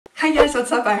Hi guys,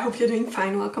 what's up? I hope you're doing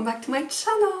fine. Welcome back to my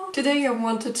channel. Today I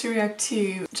wanted to react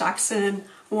to Jackson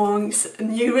Wang's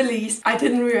new release. I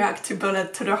didn't react to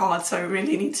Bullet to the Heart, so I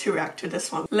really need to react to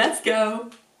this one. Let's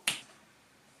go!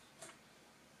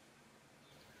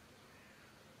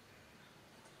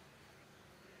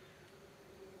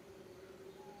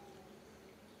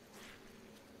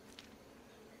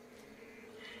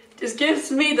 This gives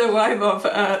me the vibe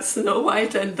of Snow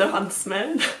White and the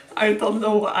Huntsman. I don't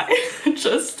know why,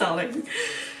 just telling.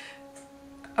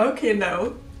 Okay,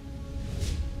 no.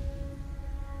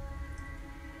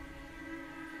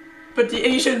 But the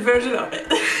Asian version of it.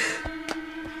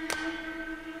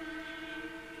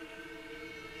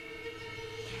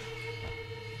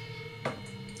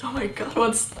 Oh my god,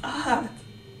 what's that?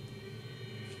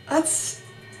 That's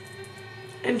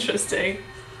interesting.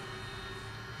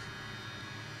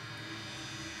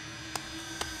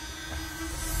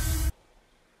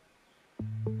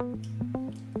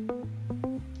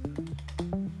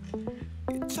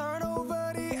 Turn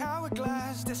over the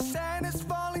hourglass, the sand is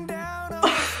falling down on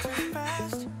us too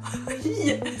fast.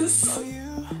 Yes.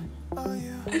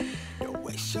 Don't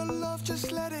waste your love,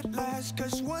 just let it last,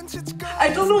 'cause once it's gone. I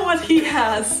don't know what he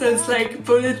has, so it's like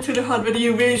Bullet to the Heart, but he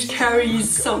really carries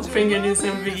something in his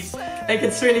MVs. Like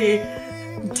it's really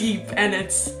deep and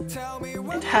it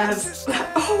has,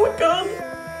 oh my god.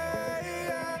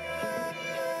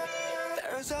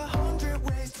 There's 100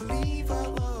 ways to leave a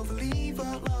love, leave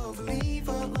a love, leave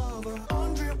a love.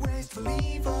 100 ways to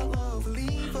leave a love,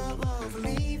 leave a love,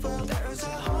 leave a. There's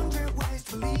 100 ways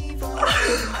to leave a love.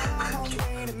 I won't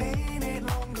wait a minute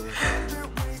longer. 100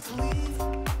 ways to leave,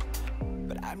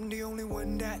 but I'm the only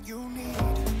one that you need.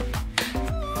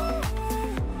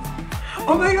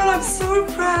 Oh my god, I'm so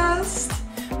impressed.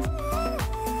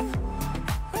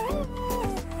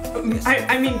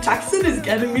 I mean, Jackson is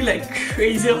getting me like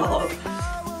crazy hard.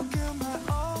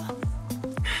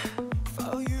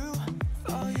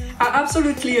 I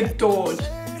absolutely adored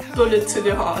Bullet to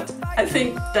the Heart. I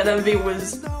think that MV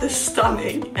was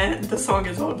stunning and the song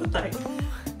is all the time.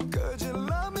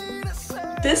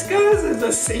 This goes in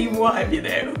the same vibe, you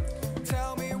know.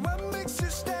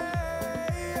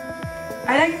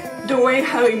 I like the way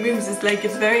how he moves, it's like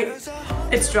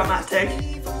it's dramatic.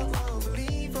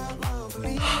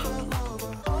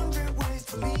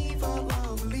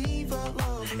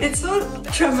 It's so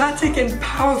dramatic and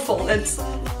powerful,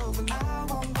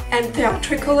 and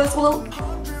theatrical as well.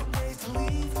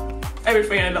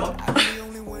 Everything I love.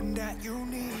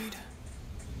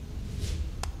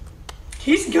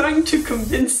 He's going to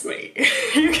convince me.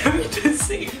 You're going to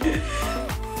see.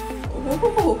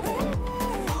 Oh.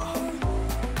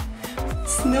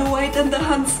 Snow White and the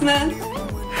Huntsman.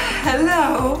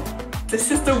 Hello.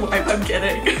 This is the vibe I'm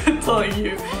getting, I'm telling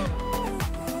you.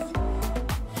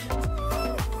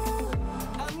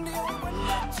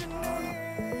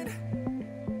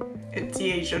 It's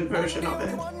the Asian version of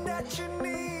it.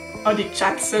 Or the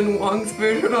Jackson Wang's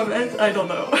version of it, I don't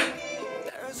know.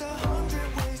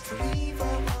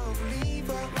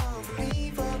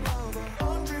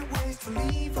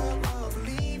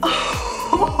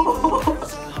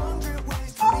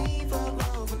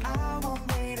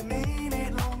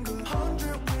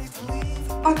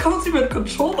 I can't even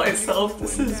control myself,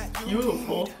 this is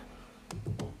beautiful.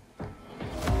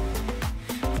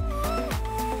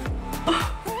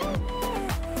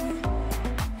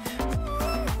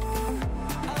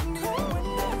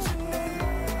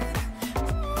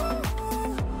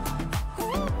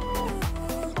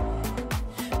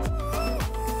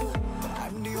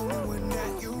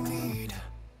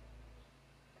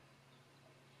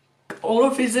 All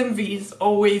of his MVs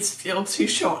always feel too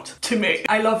short to me.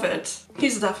 I love it.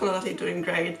 He's definitely doing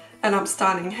great and I'm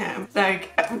stunning him.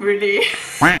 Like, really.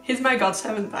 He's my God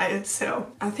 7 by it, so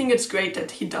I think it's great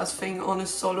that he does things on a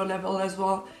solo level as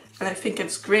well. And I think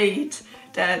it's great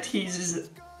that he's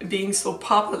being so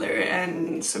popular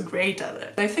and so great at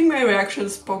it. I think my reaction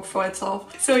spoke for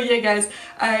itself. So yeah guys,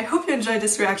 I hope you enjoyed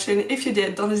this reaction. If you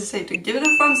did, don't hesitate to give it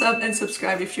a thumbs up and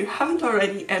subscribe if you haven't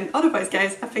already. And otherwise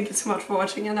guys, I thank you so much for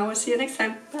watching and I will see you next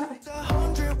time. Bye!